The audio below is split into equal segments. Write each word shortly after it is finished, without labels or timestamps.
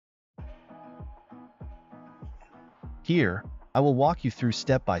Here, I will walk you through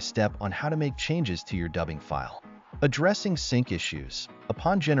step by step on how to make changes to your dubbing file. Addressing sync issues.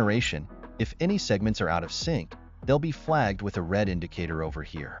 Upon generation, if any segments are out of sync, they'll be flagged with a red indicator over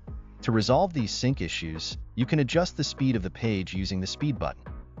here. To resolve these sync issues, you can adjust the speed of the page using the speed button.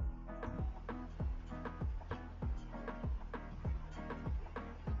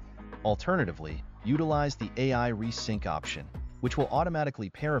 Alternatively, utilize the AI Resync option, which will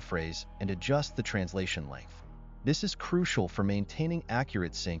automatically paraphrase and adjust the translation length. This is crucial for maintaining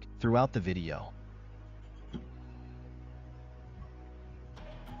accurate sync throughout the video.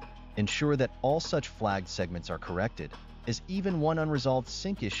 Ensure that all such flagged segments are corrected, as even one unresolved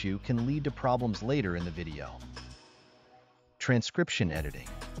sync issue can lead to problems later in the video. Transcription editing.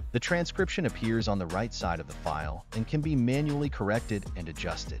 The transcription appears on the right side of the file and can be manually corrected and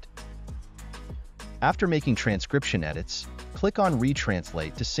adjusted. After making transcription edits, click on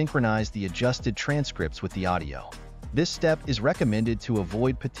Retranslate to synchronize the adjusted transcripts with the audio. This step is recommended to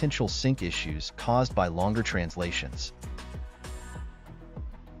avoid potential sync issues caused by longer translations.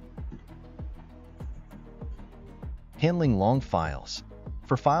 Handling long files.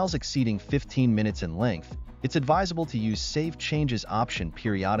 For files exceeding 15 minutes in length, it's advisable to use Save Changes option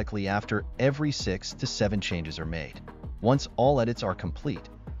periodically after every 6 to 7 changes are made. Once all edits are complete,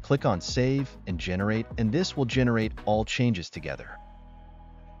 click on Save and Generate, and this will generate all changes together.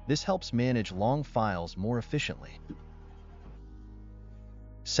 This helps manage long files more efficiently.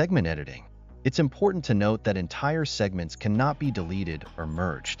 Segment editing. It's important to note that entire segments cannot be deleted or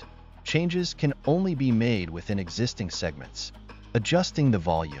merged. Changes can only be made within existing segments. Adjusting the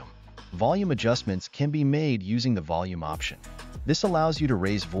volume. Volume adjustments can be made using the volume option. This allows you to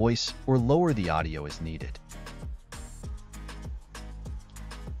raise voice or lower the audio as needed.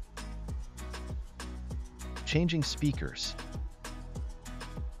 Changing speakers.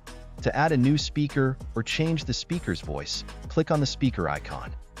 To add a new speaker or change the speaker's voice, click on the speaker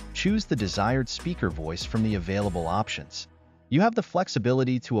icon. Choose the desired speaker voice from the available options. You have the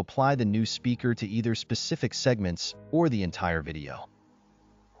flexibility to apply the new speaker to either specific segments or the entire video.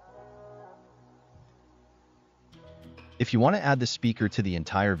 If you want to add the speaker to the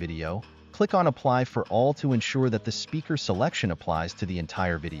entire video, click on Apply for All to ensure that the speaker selection applies to the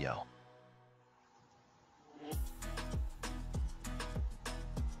entire video.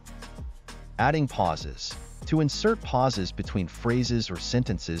 Adding pauses. To insert pauses between phrases or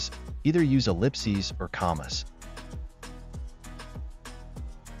sentences, either use ellipses or commas.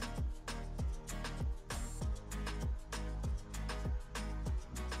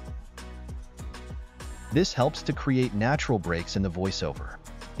 This helps to create natural breaks in the voiceover.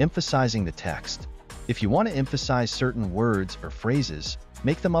 Emphasizing the text. If you want to emphasize certain words or phrases,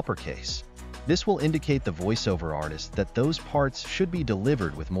 make them uppercase. This will indicate the voiceover artist that those parts should be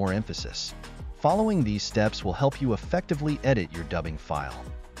delivered with more emphasis. Following these steps will help you effectively edit your dubbing file.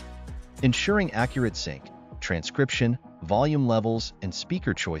 Ensuring accurate sync, transcription, volume levels, and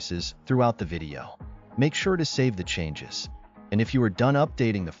speaker choices throughout the video. Make sure to save the changes. And if you are done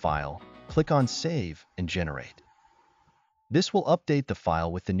updating the file, click on Save and Generate. This will update the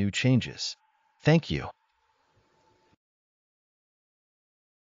file with the new changes. Thank you.